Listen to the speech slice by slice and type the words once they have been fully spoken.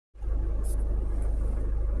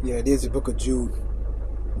Yeah, there's the book of Jude,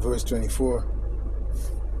 verse 24.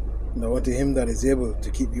 Now unto him that is able to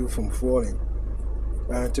keep you from falling,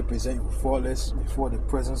 and to present you faultless before the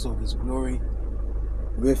presence of his glory,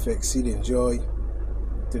 with exceeding joy,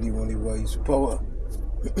 to the only wise power,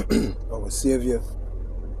 our Savior,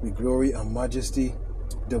 with glory and majesty,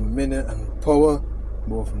 dominion and power,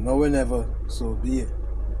 both now and ever, so be it.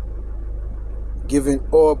 Giving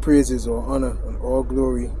all praises, all honor, and all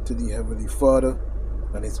glory to the Heavenly Father,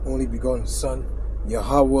 and his only begotten Son,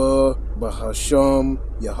 Yahweh, Bahasham,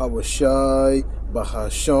 Yahweh Shai,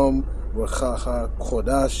 Bahasham, Rachaha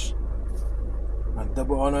Kodash. And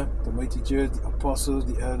double honor to mighty teachers, the apostles,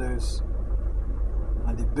 the elders,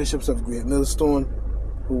 and the bishops of Great Millstone,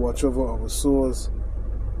 who watch over our souls.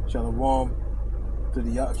 Shalom to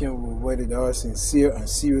the Yakim who waited are sincere and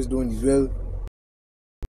serious doing the will.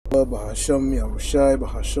 Bahasham, Yahweh Shai,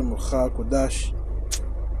 Bahasham, Rachaha Kodash.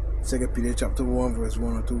 2 Peter chapter 1 verse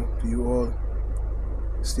 1 and 2. To you all,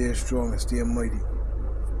 stay strong and stay mighty.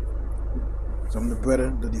 So I'm the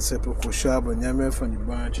brother, the disciple Koshaba Nyame from the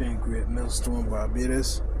branch in Great Millstone,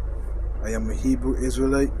 Barbados. I am a Hebrew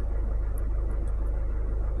Israelite.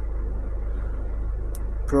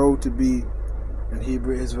 Proud to be an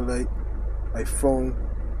Hebrew Israelite. I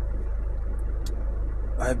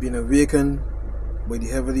have been awakened by the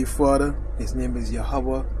Heavenly Father. His name is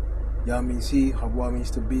Yahweh. Yah means he, Hawa means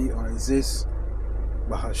to be or exist.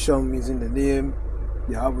 Bahasham means in the name.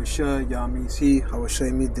 Yahweh Shai, Yah means he, Hawa Shai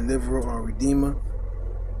means deliverer or redeemer.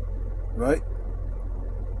 Right?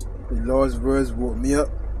 The Lord's words woke me up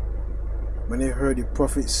when they heard the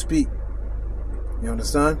prophet speak. You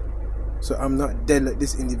understand? So I'm not dead like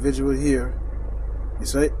this individual here.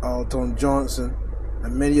 It's right, Alton Johnson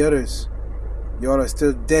and many others. Y'all are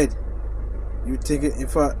still dead. You think it? In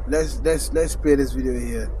fact, let's play this video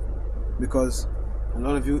here, because a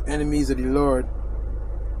lot of you enemies of the Lord,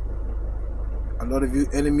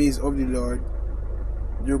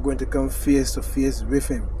 you're going to come face to face with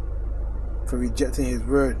him for rejecting his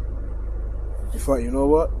word. In fact, you know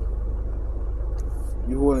what?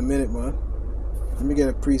 You hold a minute, man. Let me get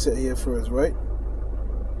a preset here first, right?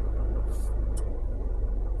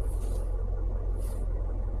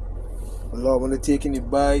 The Lord want to take in the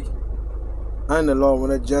bag, and the Lord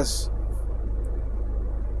want to just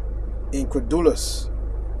incredulous,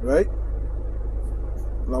 right?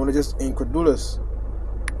 The Lord want to just incredulous.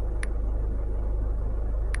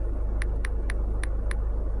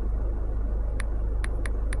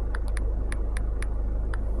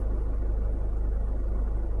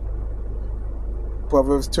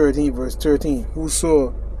 Proverbs 13 verse 13.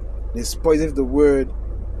 Whoso despiseth the word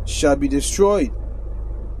shall be destroyed,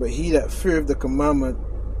 but he that feareth the commandment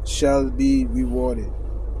shall be rewarded.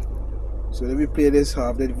 So let me play this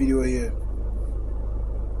half that video here.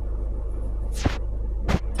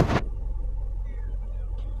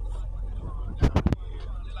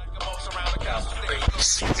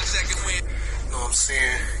 Know what I'm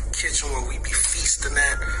saying? Kitchen where we be feasting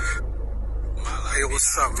at. Hey,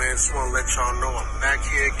 what's up, man? Just want to let y'all know I'm back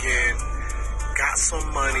here again. Got some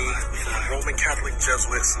money from the Roman Catholic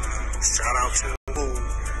Jesuits. Shout out to him.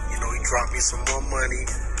 You know, he dropped me some more money.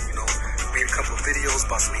 You know, made a couple of videos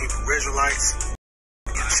about some Hebrew Israelites.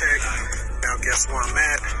 You check. Now guess where I'm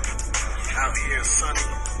at? Out here in sunny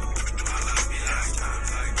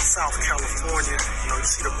South California. You know,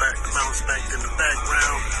 you see the mountains back in the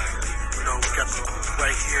background. You know, we got the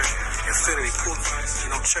right here, Infinity Pool.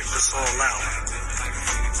 You know, check this all out.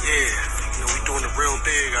 Yeah, you know, we doing it real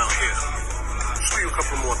big out here. I'll show you a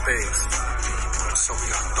couple more things. So we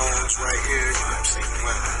got dogs right here, you know what I'm saying,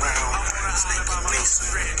 running around.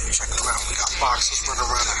 Check them out. We got boxes running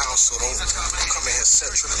around the house, so don't come in here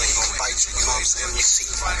set tripping, he gonna bite you, you know what I'm saying? Let me see.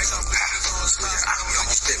 We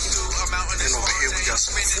almost bit me. Then over here we got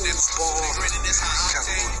some foosball. We got a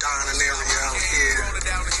little dining area out here.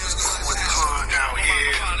 One pond out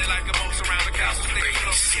here.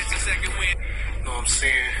 You know what I'm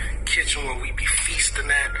saying? Kitchen where we be feasting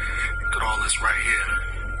at. Look at all this right here.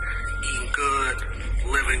 Eating good,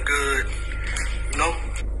 living good. You know?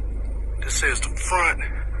 This is the front. I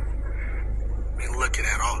mean, look at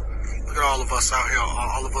that. Look at all of us out here.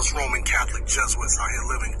 All of us Roman Catholic Jesuits out here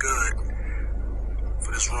living good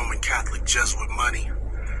for this Roman Catholic Jesuit money.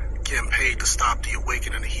 Getting paid to stop the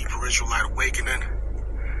awakening, the Hebrew Israelite awakening.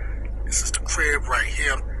 This is the crib right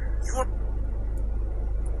here.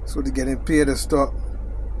 So they're getting paid to stop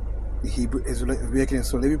the Hebrew Israelite awakening.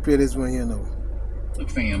 So let me play this one here now. Look,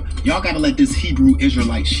 fam, y'all gotta let this Hebrew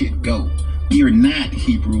Israelite shit go. We are not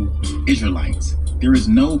Hebrew Israelites. There is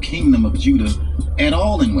no kingdom of Judah at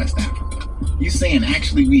all in West Africa. You saying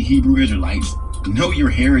actually we Hebrew Israelites know your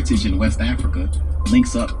heritage in West Africa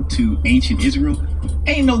links up to ancient Israel?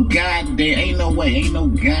 Ain't no goddamn, ain't no way, ain't no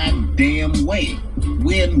goddamn way.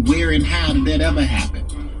 When, where, and how did that ever happen?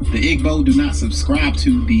 The Igbo do not subscribe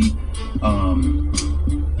to the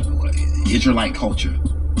Israelite culture.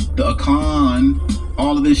 The Akan,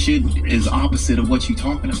 all of this shit is opposite of what you're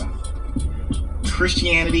talking about.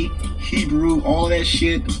 Christianity, Hebrew, all that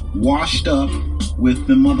shit washed up with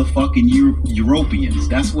the motherfucking Europeans.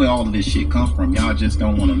 That's where all of this shit come from. Y'all just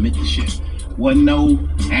don't want to admit the shit. Wasn't no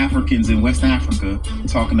Africans in West Africa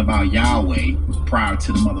talking about Yahweh prior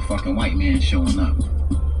to the motherfucking white man showing up.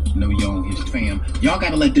 Know your own history, fam. Y'all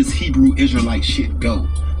gotta let this Hebrew Israelite shit go.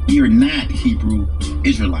 We are not Hebrew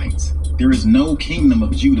Israelites. There is no kingdom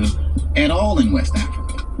of Judah at all in West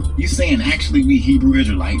Africa. You saying actually we Hebrew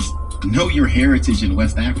Israelites know your heritage in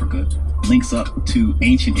West Africa links up to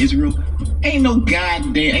ancient Israel? Ain't no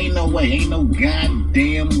goddamn, ain't no way, ain't no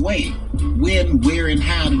goddamn way. When, where, and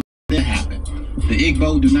how did that happen? The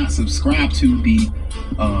Igbo do not subscribe to the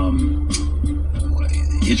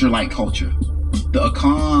Israelite culture. The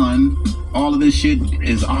Akan, all of this shit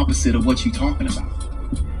is opposite of what you're talking about.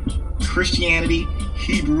 Christianity,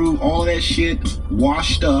 Hebrew, all that shit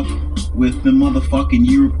washed up with the motherfucking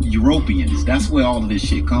Europeans. That's where all of this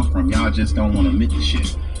shit come from. Y'all just don't want to admit the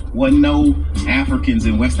shit. Wasn't no Africans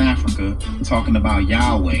in West Africa talking about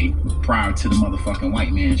Yahweh prior to the motherfucking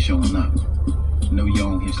white man showing up. Know your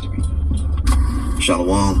own history.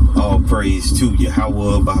 Shalom, all praise to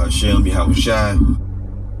Yahweh, Bahashem, Yahushai.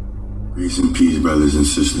 Peace and peace, brothers and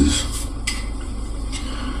sisters.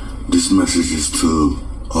 This message is to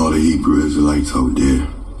all the Hebrew Israelites out there.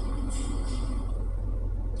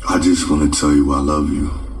 I just want to tell you I love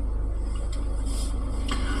you.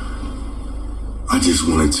 I just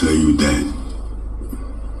want to tell you that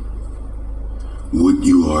what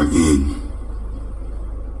you are in,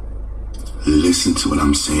 listen to what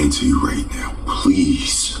I'm saying to you right now,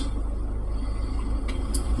 please.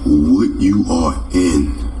 What you are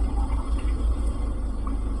in,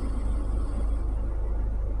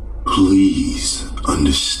 please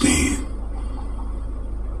understand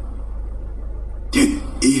that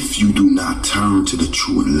if you do not turn to the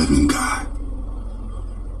true and living God,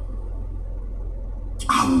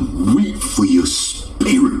 I weep for your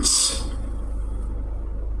spirits.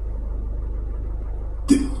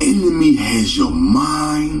 The enemy has your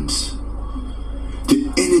minds.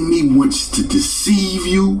 The enemy wants to deceive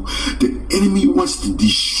you. The enemy wants to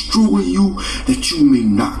destroy you, that you may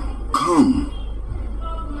not come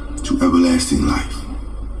to everlasting life.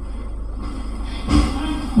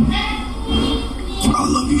 I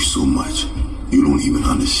love you so much, you don't even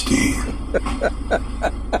understand.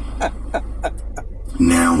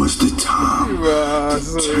 Now is the time to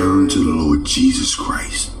turn to the Lord Jesus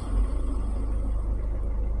Christ.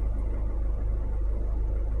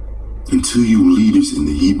 And to you leaders in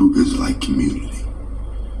the Hebrew Israelite community,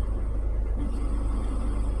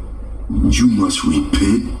 you must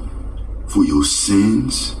repent for your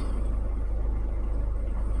sins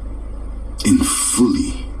and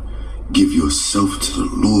fully give yourself to the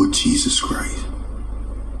Lord Jesus Christ.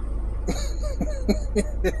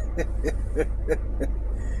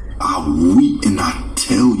 I weep and I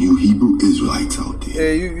tell you, Hebrew Israelites out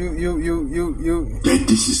there, that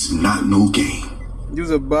this is not no game.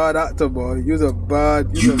 You's a bad actor, boy. You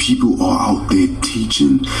people are out there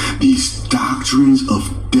teaching these doctrines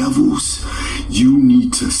of devils. You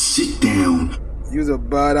need to sit down. You's a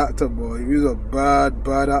bad actor, boy. You's a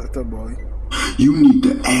bad actor, boy. You need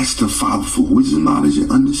to ask the Father for wisdom, knowledge,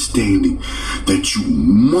 and understanding, that you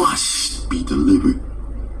must be delivered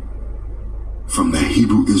from the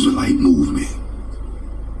Hebrew Israelite movement.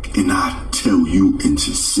 And I tell you in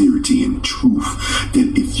sincerity and truth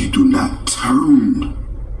that if you do not turn,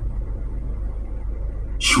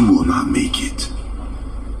 you will not make it.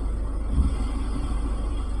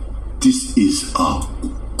 This is a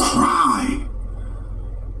cry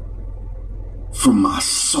from my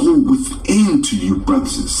soul within to you,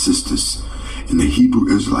 brothers and sisters in the Hebrew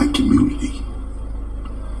Israelite community.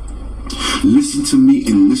 Listen to me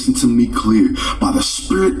and listen to me clear. By the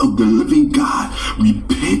Spirit of the living God,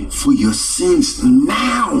 repent for your sins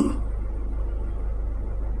now.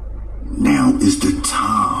 Now is the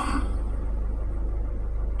time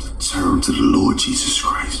to turn to the Lord Jesus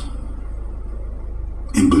Christ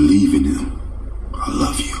and believe in Him. I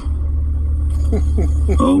love you.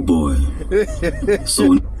 Oh boy.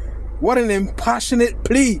 So what an impassionate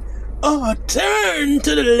plea. Oh, turn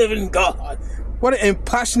to the living God. What an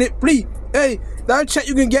impassionate plea. Hey, that check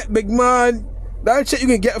you can get, big man. That check you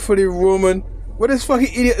can get for the Roman. What does fucking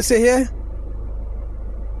idiot say here?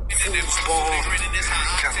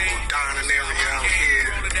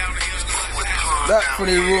 That for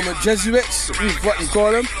the Roman Jesuits, what you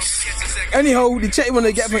call them. Anyhow, the check when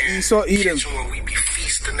they get from Esau, Edom.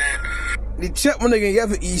 The check when they can get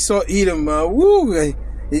from Esau, Edom, man. Woo!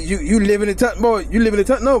 You live in the tent, boy. You live in the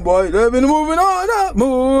tent now, boy.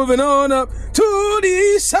 Moving on up to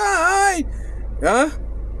the side. Huh?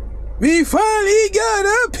 We finally got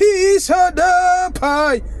a piece of the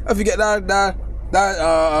pie. I forget that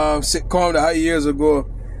sitcom that I had years ago,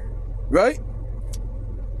 right?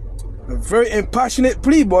 A very impassionate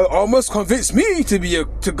plea, boy, almost convinced me to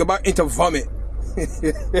go back into vomit.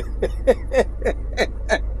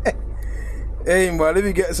 Hey, man, let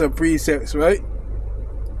me get some precepts, right?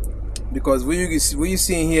 Because what you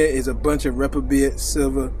seeing here is a bunch of reprobate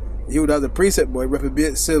silver. He would have the precept, boy.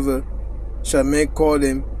 Reprobate silver shall men call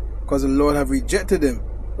them, because the Lord have rejected them.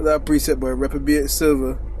 Without precept, boy. Reprobate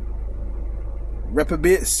silver.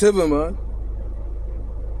 Reprobate silver, man.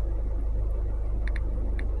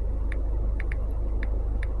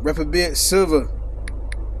 Reprobate silver.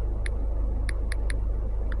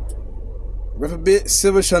 Reprobate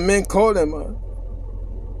silver shall men call them, man.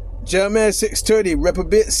 Jeremiah 6:30,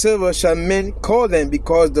 reprobate silver shall men call them,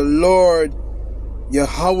 because the Lord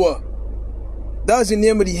Yahweh, that's the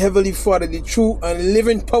name of the Heavenly Father, the true and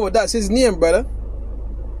living power. That's his name, brother.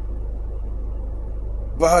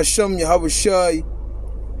 Bahasham Yahweh Shai,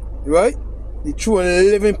 right? The true and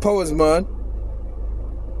living powers, man,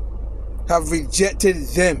 have rejected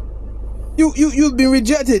them. You've been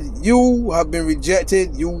rejected. You have been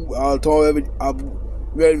rejected. You are told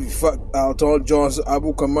Johnson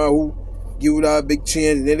Abu Kamahu give you that big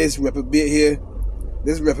change, and then this reprobate here,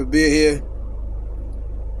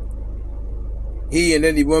 he, and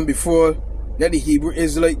then the one before that, the Hebrew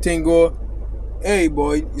Israelite thing go. Hey,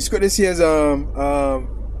 boy, the scripture says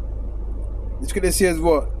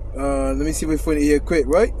what? Let me see if we find it here quick,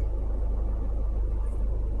 right?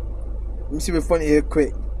 Let me see if we find it here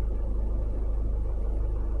quick.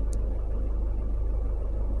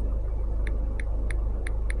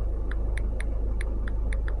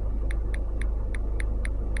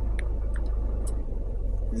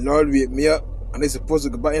 Lord, wake me up, and they're supposed to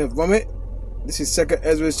go back in the vomit. This is 2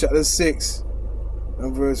 Ezra chapter 6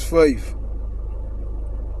 and verse 5.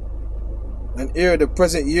 And ere the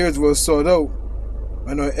present years were sought out,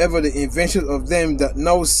 and however the inventions of them that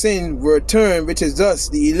now sin were turned, which is us,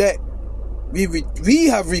 the elect, we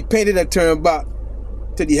have repented and turned back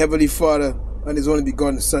to the Heavenly Father and His only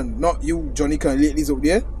begotten Son. Not you, Johnny Can ladies out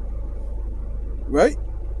there, right?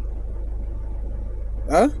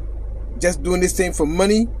 Huh? Just doing this thing for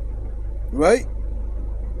money, right?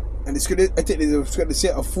 And the scripture, I think the scripture say,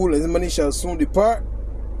 a fool and his money shall soon depart.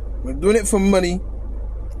 When doing it for money,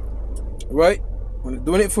 right? When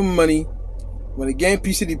doing it for money, when they gain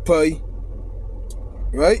piece of the pie,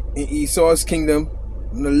 right? In Esau's kingdom,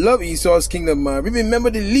 when I love Esau's kingdom, man. We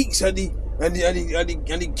remember the leeks and the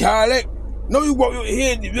garlic. Now you walk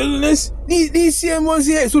here in the wilderness. These same ones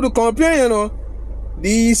here, so the complain, you know.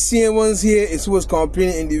 These same ones here is who was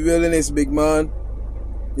complaining in the wilderness, big man.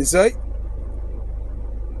 You see?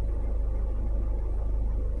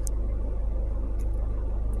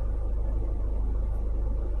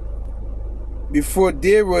 Before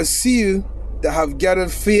they were sealed that have gathered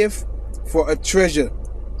faith for a treasure.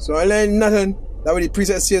 So I learned nothing. That what the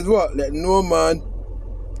precept says what? Let no man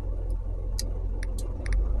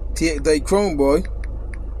take thy crown, boy.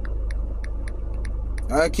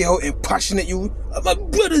 I don't care how impassionate you are, my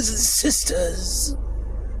brothers and sisters.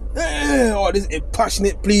 All this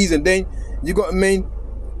impassionate pleas, and then you got men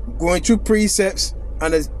going through precepts,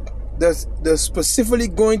 and they're specifically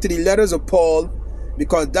going to the letters of Paul,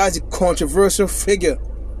 because that's a controversial figure,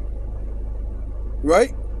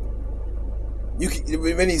 right?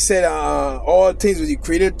 When he said all things was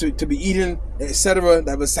created to be eaten, etc.,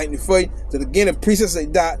 that was sanctified. So again, the precepts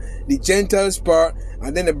like that, the Gentiles part,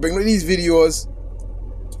 and then they bring up these videos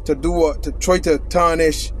to do what? To try to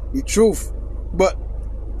tarnish the truth. But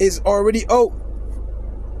it's already out.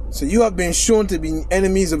 So you have been shown to be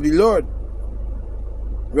enemies of the Lord.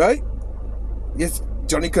 Right? Yes,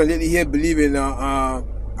 Johnny can lately here believe in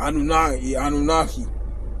Anunnaki. Is Anunnaki?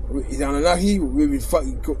 Is the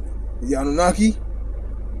Anunnaki?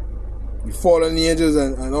 The fallen angels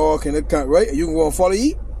and all kind of cat, right? You can go and follow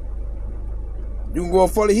he? You can go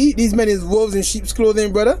and follow he? These men is wolves in sheep's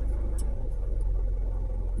clothing, brother.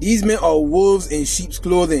 These men are wolves in sheep's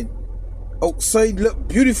clothing. Outside look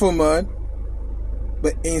beautiful, man.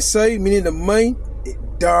 But inside, meaning the mind, it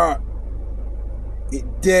dark. It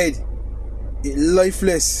dead. It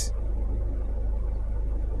lifeless.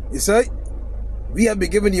 You see? We have been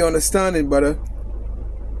given the understanding, brother.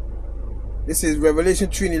 This is Revelation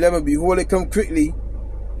 3:11. Behold, it come quickly.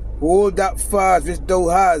 Hold that fast which thou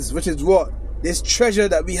hast, which is what? This treasure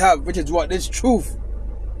that we have, which is what? This truth.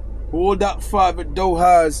 Hold that fast which thou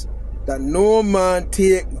hast, that no man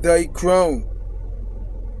take thy crown.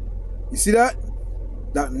 You see that?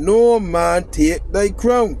 That no man take thy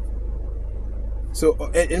crown. So,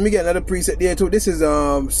 and we get another precept there too. This is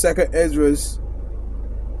 2nd Ezra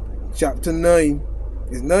chapter 9.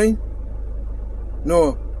 Is 9?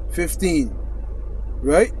 No, 15.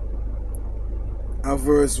 Right? And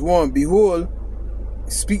verse 1. Behold,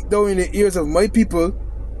 speak thou in the ears of my people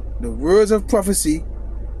the words of prophecy,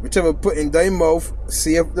 which I will put in thy mouth,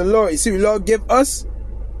 saith the Lord. You see, the Lord gave us,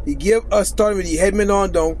 He gave us, starting with the headman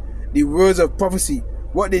on down, the words of prophecy.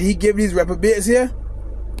 What did He give these reprobates here?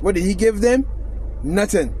 What did He give them?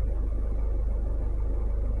 Nothing.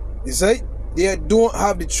 You see? They don't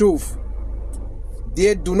have the truth.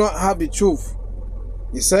 They do not have the truth.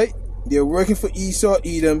 You see? They're working for Esau,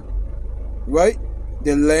 Edom, right?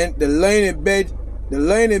 They're lying in bed. They're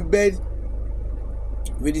lying in bed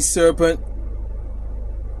with the serpent.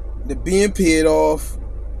 They're being paid off.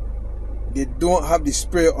 They don't have the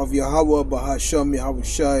spirit of Yahweh, Bahasham, Yahweh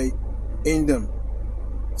Shai in them.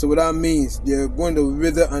 So what that means, they're going to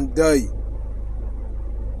wither and die.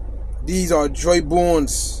 These are dry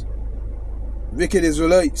bones, wicked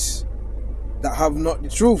Israelites that have not the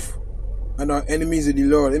truth and are enemies of the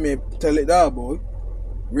Lord. Let me tell it that, boy.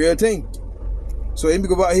 Real thing. So let me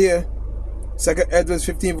go back here. 2nd Ezra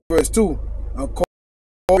 15 verse 2. And call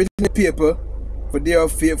written in the paper, for they are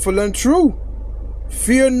faithful and true.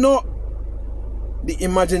 Fear not the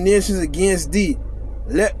imaginations against thee.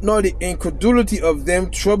 Let not the incredulity of them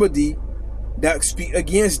trouble thee that speak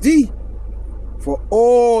against thee. For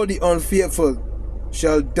all the unfaithful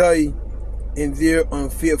shall die in their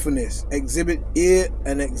unfaithfulness. Exhibit A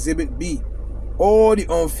and Exhibit B. All the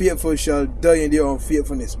unfaithful shall die in their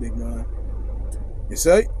unfaithfulness, big man. You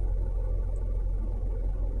see?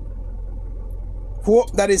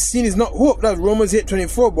 Hope that is seen is not hope. That's Romans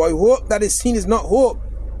 8:24, boy. Hope that is seen is not hope.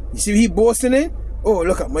 You see what he boasting in? Oh,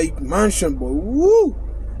 look at my mansion, boy. Woo!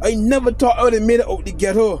 I never thought I would have made it out the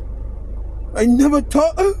ghetto. I never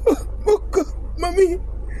thought. Oh, God, mommy.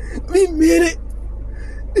 We made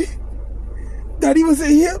it. Daddy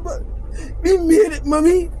wasn't here, but we made it,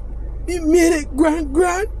 mommy. We made it, grand.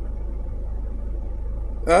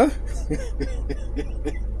 Huh?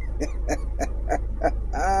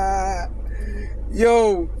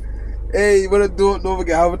 Yo, hey, what I don't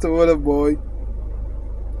forget how to what up, boy.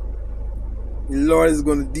 The Lord is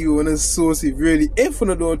gonna deal with us so severely if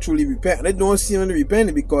we don't truly repent. And I don't see him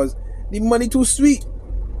repenting because the money too sweet.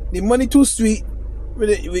 The money too sweet. With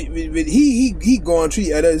he going to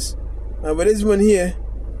treat others. And with this one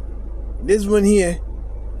here,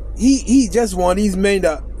 he just want these men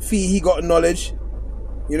that feel he got knowledge.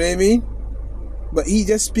 You know what I mean? But he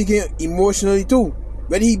just speaking emotionally too.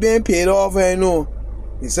 But he being paid off, I know.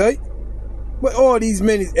 You see? But all these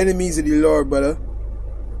men is enemies of the Lord, brother.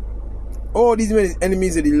 All these men is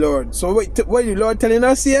enemies of the Lord. So what is the Lord telling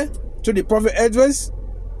us here? To the prophet Edwards?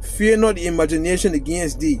 Fear not the imagination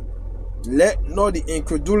against thee. Let not the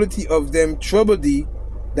incredulity of them trouble thee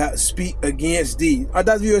that speak against thee. And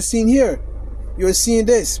that's what you're seeing here. You're seeing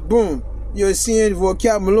this. Boom. You're seeing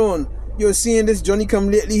Vocab Malone. You're seeing this Johnny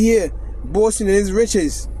come lately here. Boasting in his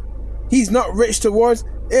riches. He's not rich towards,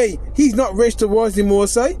 he's not rich towards the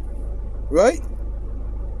Mosai. Right?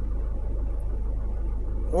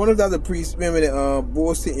 I wonder if that's a priest, wait a minute,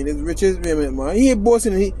 boasting in his riches. Wait a minute, man. He ain't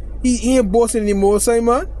boasting, he ain't boasting in the Mosai,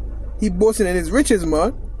 man. He boasting in his riches,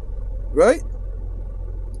 man. Right?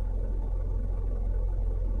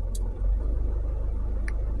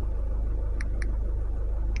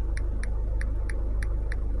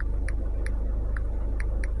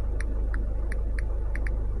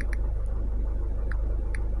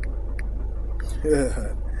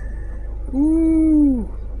 Ooh.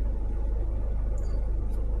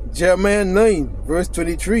 Jeremiah 9 verse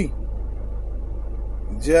 23.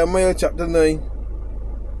 Jeremiah chapter 9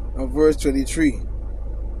 and verse 23.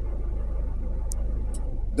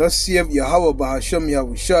 Thus saith Yahweh Bahasham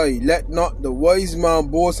Yahushai, let not the wise man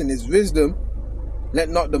boast in his wisdom, let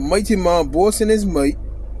not the mighty man boast in his might,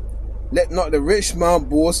 let not the rich man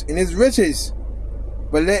boast in his riches,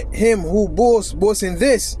 but let him who boasts boast in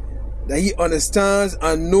this, that he understands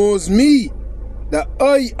and knows me, that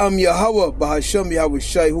I am Yahweh Bahasham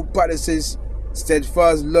Yahushai, who practices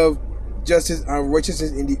steadfast love, justice, and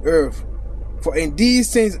righteousness in the earth. For in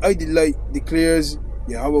these things I delight, declares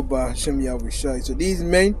Yahweh Bahasham Yahushai. So these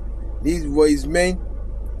men, these wise men,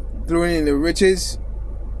 glorying in the riches.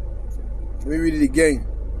 Let me read it again.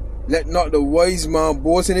 Let not the wise man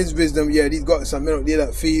boast in his wisdom. Yeah, these got some men out there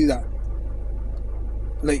that feel that.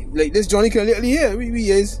 Like this Johnny can literally hear.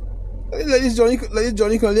 He is. Like this Johnny can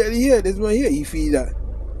literally hear. This one here, he feel that.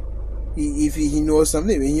 He knows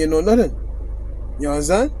something when he know nothing. You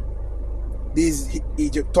understand? These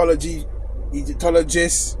Egyptologists, you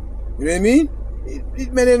know what I mean? These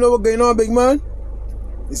men ain't know what's going on, big man.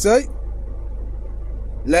 It's like,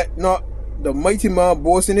 let not the mighty man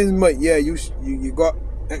boast in his might. Yeah, you got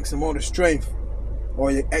X amount of strength,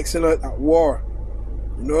 or you're excellent at war.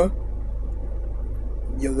 You know,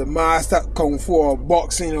 you're the master at kung fu or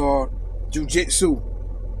boxing or jiu-jitsu.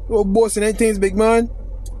 Don't boast in anything, big man.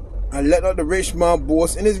 And let not the rich man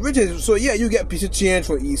boast in his riches. So yeah, you get a piece of change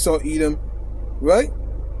for Esau, Edom, right?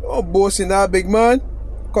 Don't boast in that, big man.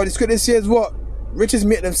 Because the scripture says what? Riches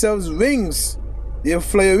make themselves wings. They'll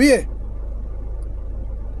fly away.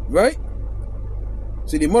 Right?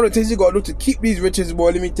 So the amount of things you got to do to keep these riches,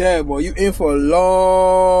 boy, let me tell you, boy, you in for a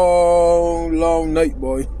long, long night,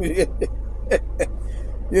 boy. You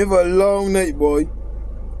in for a long night, boy.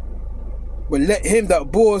 But let him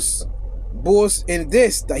that boast in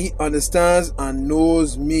this, that he understands and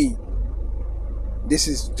knows me. This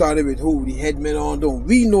is started with who? The head men on down.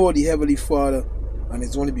 We know the Heavenly Father and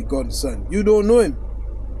his only begotten Son. You don't know him.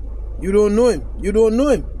 You don't know him. You don't know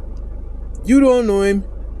him. You don't know him.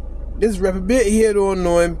 This reprobate here don't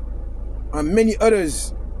know him. And many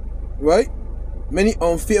others. Right? Many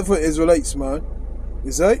unfaithful Israelites, man.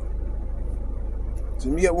 Is right? So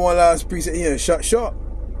let me get one last preset here. Shot.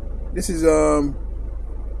 This is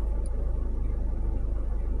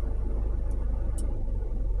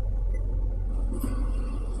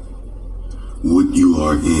what you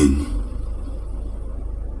are in.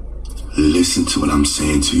 Listen to what I'm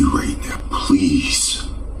saying to you right now. Please.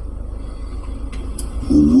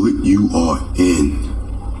 What you are in.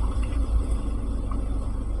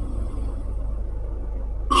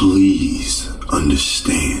 Please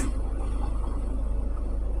understand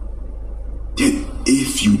that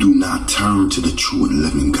if you do not turn to the true and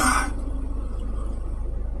living God.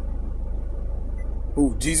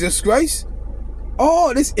 Who? Jesus Christ?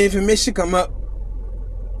 All this information come up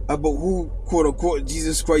about who, quote unquote,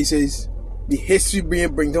 Jesus Christ is. The history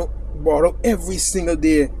being brought up every single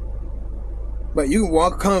day. But you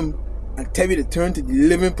want to come and tell me to turn to the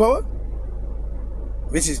living power,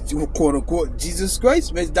 which is, quote unquote, Jesus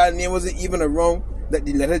Christ, which that name wasn't even around, that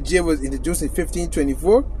the letter J was introduced in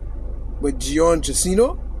 1524. But John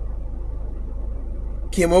Jacino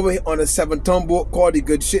came over on a 7-ton boat called the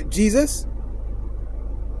Good Ship Jesus.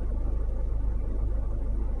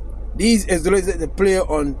 These Israelites that they play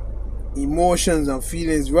on emotions and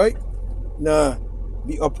feelings, right? Nah,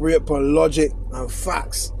 we operate upon logic and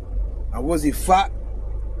facts. And what's the fact?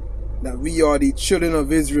 That we are the children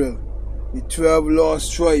of Israel, the 12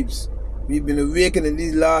 lost tribes. We've been awakened in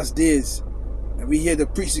these last days, and we here to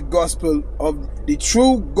preach the gospel of the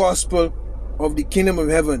true gospel of the kingdom of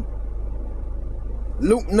heaven.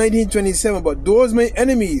 Luke 19:27. But those my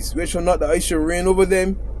enemies, which will not that I shall reign over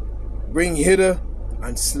them, bring hither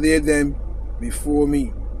and slay them before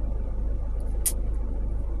me.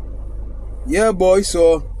 Yeah, boy,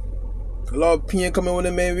 so a lot of pain coming on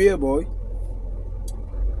the main way, boy.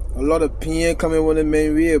 A lot of pain coming on the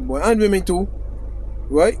main way, boy. And women too,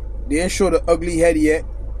 right? They ain't show the ugly head yet.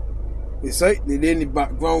 It's like they're in the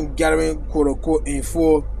background gathering, quote unquote,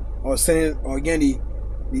 info or sending, or again,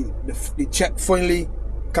 the check finally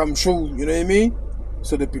come through, you know what I mean?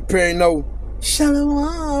 So they're preparing now,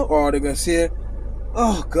 Shalom, or they're gonna say,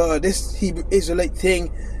 oh God, this Hebrew Israelite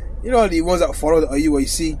thing, you know, the ones that follow the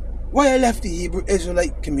IUIC, why I left the Hebrew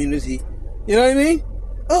Israelite community, you know what I mean?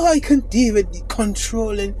 Oh, I couldn't deal with the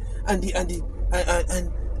controlling and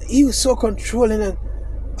he was so controlling and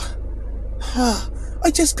I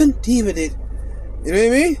just couldn't deal with it. You know what I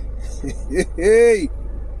mean? Hey,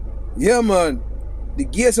 yeah, man. The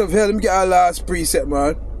gates of hell. Let me get our last precept,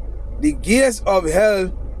 man. The gates of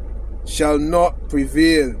hell shall not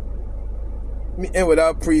prevail. Let me end with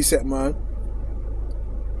our precept, man.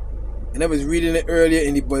 And I was reading it earlier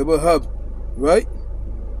in the Bible Hub, right?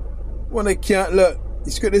 When I can't look,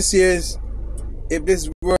 the scripture says, if this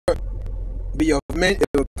word be of men, it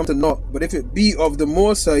will come to naught. But if it be of the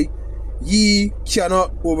Most High, ye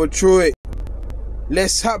cannot overthrow it.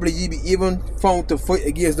 Lest happily ye be even found to fight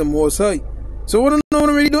against the Most High. So what I'm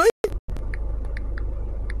really doing?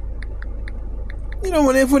 You know,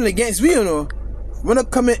 when they're fighting against me, you know, when I'm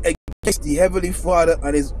coming against the Heavenly Father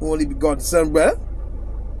and His only begotten Son, brother.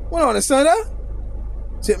 Well, understand that?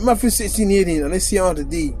 St. Matthew 16:18, and I say unto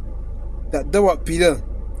thee, that thou art Peter,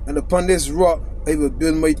 and upon this rock I will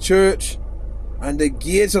build my church, and the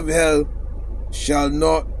gates of hell shall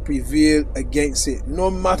not prevail against it. No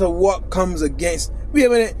matter what comes against. Wait a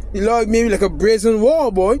minute, the Lord made me like a brazen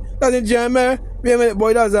wall, boy. That's in Jeremiah. Wait a minute,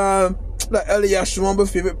 boy, that's like Elias Shuman's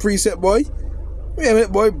favorite precept, boy. Wait a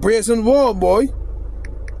minute, boy, brazen wall, boy.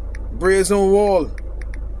 Brazen wall.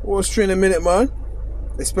 What's train a minute, man?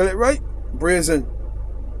 They spell it right? Brazen.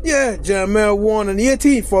 Yeah, Jeremiah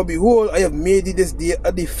 1:18. For behold, I have made thee this day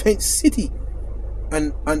a defense city,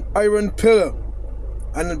 and an iron pillar,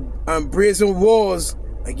 and brazen walls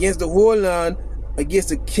against the whole land, against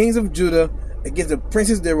the kings of Judah, against the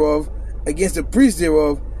princes thereof, against the priests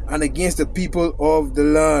thereof, and against the people of the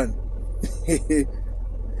land.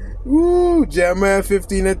 Ooh, Jeremiah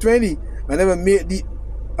 15:20. I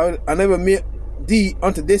never made thee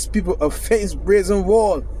unto this people a fenced brazen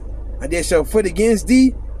wall, and they shall fight against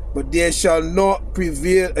thee, but they shall not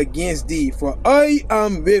prevail against thee. For I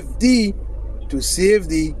am with thee to save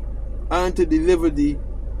thee, and to deliver thee,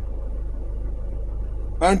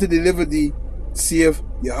 saith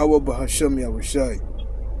Yahweh Bahashem Yahushai.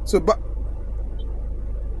 So back,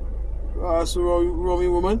 Romy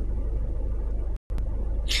woman.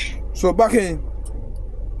 So back in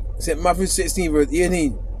St. Matthew 16 verse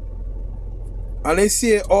 18. And they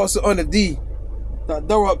say also unto thee, that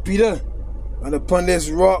thou art Peter, and upon this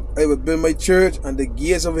rock I will build my church, and the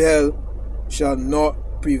gates of hell shall not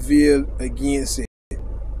prevail against it.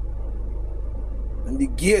 And the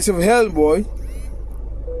gates of hell, boy.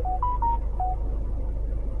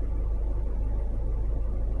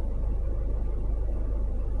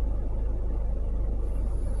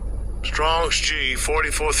 Strong's G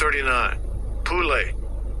 4439. Pule.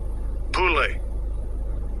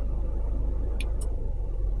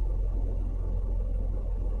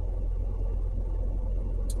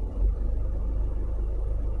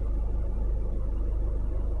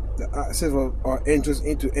 The access of our entrance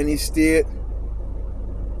into any state.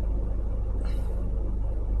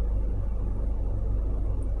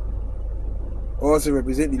 Also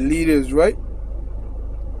represent the leaders, right?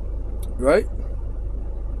 Right?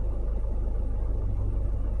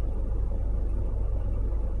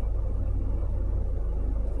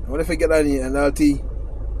 What if I get that in the NLT?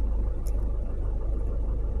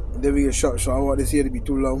 And then we get shot, so I don't want this here to be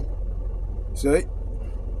too long. See?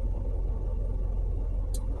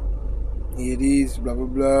 Here it is, blah blah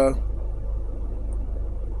blah.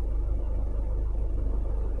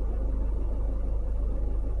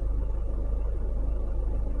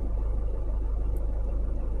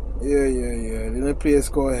 Yeah. Then I play a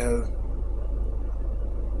score hell.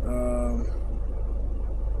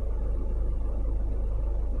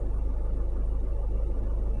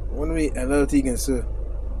 What do we NLT can say?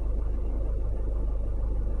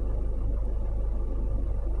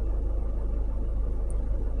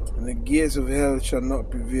 And the gates of hell shall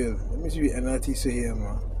not prevail. Let me see what NLT say here,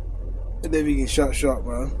 man. And then we can shot,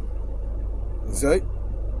 man. Is that?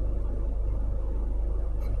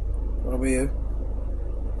 Over here.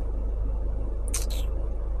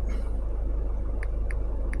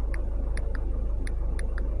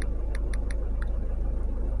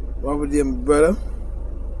 What with them, brother?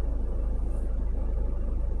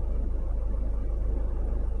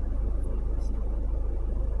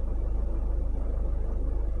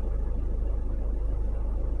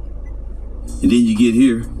 And then you get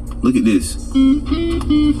here. Look at this.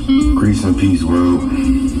 Grace and peace, world.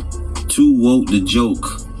 Too woke to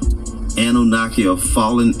joke. Anunnaki are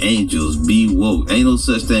fallen angels. Be woke. Ain't no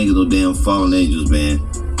such thing as no damn fallen angels, man.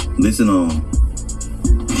 Listen on.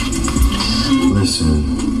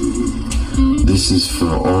 Listen. This is for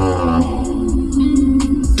all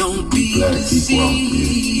Don't be black people out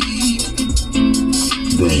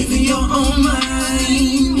there that your own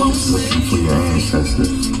mind won't is looking for your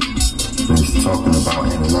ancestors. And it's talking about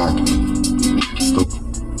Anunnaki.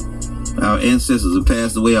 Our ancestors have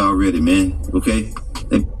passed away already, man. Okay?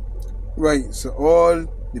 Right, so all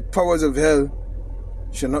the powers of hell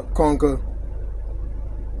shall not conquer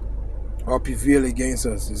or prevail against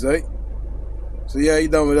us, is right? So yeah, you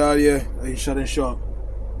done with that, yeah? You shut and shot.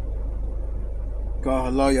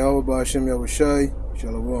 God, Allah, Yahweh, Ba'ashem, Yahushai,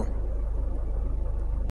 Shalom.